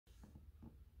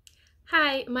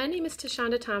Hi, my name is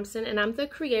Tichanda Thompson, and I'm the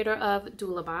creator of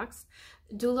DoulaBox.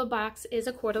 DoulaBox is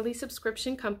a quarterly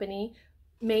subscription company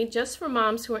made just for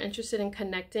moms who are interested in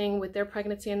connecting with their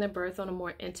pregnancy and their birth on a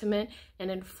more intimate and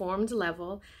informed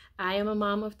level. I am a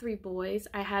mom of 3 boys.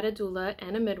 I had a doula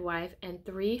and a midwife and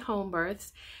 3 home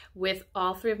births with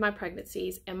all 3 of my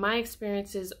pregnancies, and my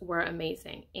experiences were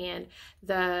amazing. And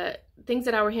the things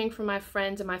that I were hearing from my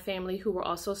friends and my family who were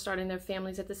also starting their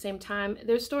families at the same time,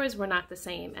 their stories were not the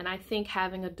same. And I think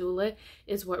having a doula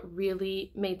is what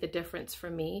really made the difference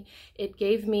for me. It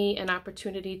gave me an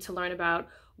opportunity to learn about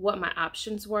what my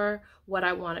options were, what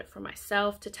I wanted for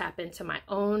myself, to tap into my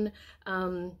own,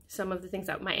 some of the things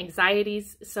that my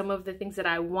anxieties, some of the things that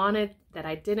I wanted that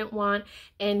I didn't want,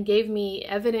 and gave me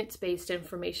evidence-based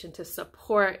information to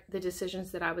support the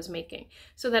decisions that I was making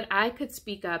so that I could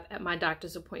speak up at my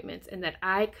doctor's appointments and that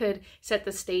I could set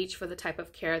the stage for the type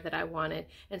of care that I wanted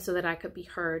and so that I could be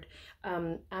heard.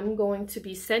 I'm going to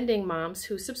be sending moms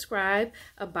who subscribe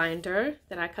a binder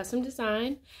that I custom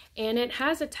designed, and it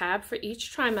has a tab for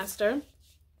each trimester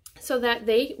so that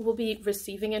they will be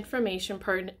receiving information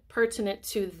pertinent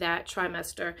to that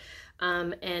trimester,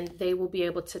 and they will be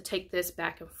able to take this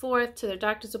back and forth to their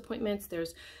doctor's appointments.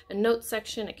 There's a notes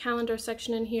section, a calendar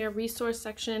section in here, resource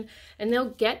section, and they'll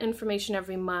get information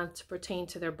every month to pertain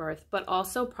to their birth, but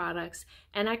also products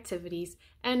and activities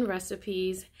and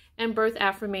recipes and birth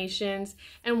affirmations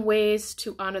and ways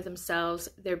to honor themselves,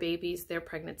 their babies, their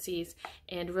pregnancies,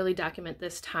 and really document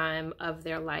this time of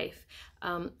their life.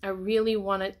 I really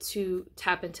wanted to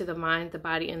tap into the mind, the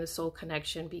body, and the soul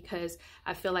connection because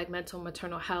I feel like mental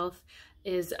maternal health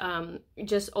is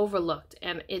just overlooked,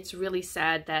 and it's really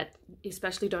sad that,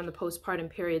 especially during the postpartum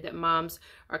period, that moms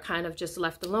are kind of just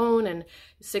left alone and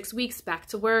 6 weeks back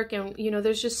to work, and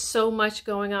there's just so much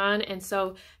going on. And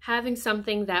so having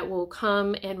something that will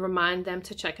come and remind them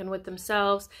to check in with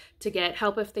themselves, to get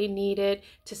help if they need it,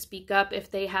 to speak up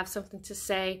if they have something to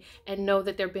say, and know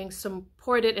that they're being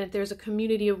supported, and there's a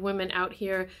community of women out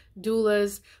here,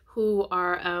 doulas, who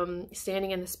are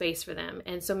standing in the space for them.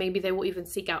 And so maybe they will even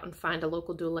seek out and find a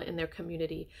local doula in their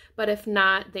community. But if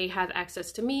not, they have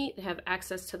access to me, they have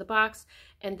access to the box,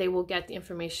 and they will get the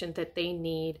information that they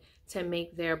need to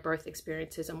make their birth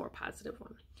experiences a more positive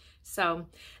one. So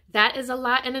that is a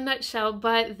lot in a nutshell,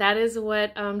 but that is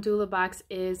what DoulaBox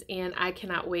is, and I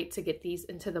cannot wait to get these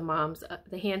into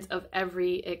the hands of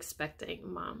every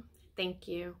expecting mom. Thank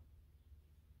you.